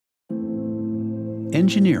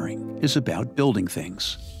Engineering is about building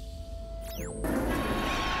things.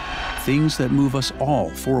 Things that move us all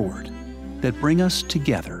forward, that bring us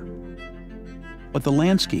together. But the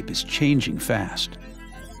landscape is changing fast.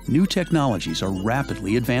 New technologies are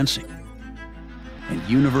rapidly advancing, and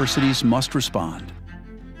universities must respond.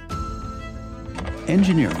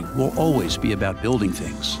 Engineering will always be about building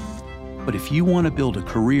things. But if you want to build a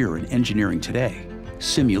career in engineering today,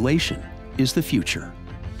 simulation is the future,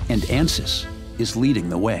 and Ansys is leading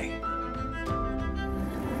the way.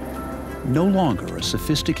 No longer a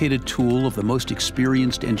sophisticated tool of the most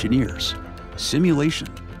experienced engineers, simulation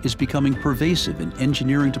is becoming pervasive in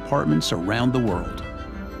engineering departments around the world.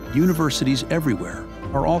 Universities everywhere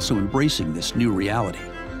are also embracing this new reality,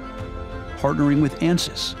 partnering with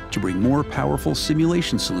Ansys to bring more powerful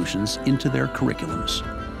simulation solutions into their curriculums,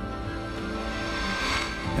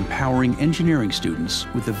 empowering engineering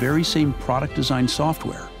students with the very same product design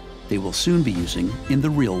software they will soon be using in the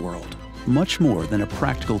real world. Much more than a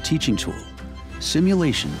practical teaching tool,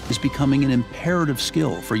 simulation is becoming an imperative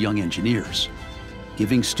skill for young engineers,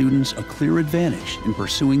 giving students a clear advantage in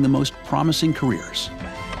pursuing the most promising careers.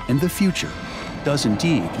 And the future does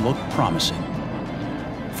indeed look promising.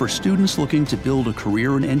 For students looking to build a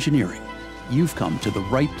career in engineering, you've come to the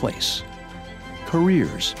right place.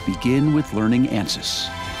 Careers begin with learning Ansys.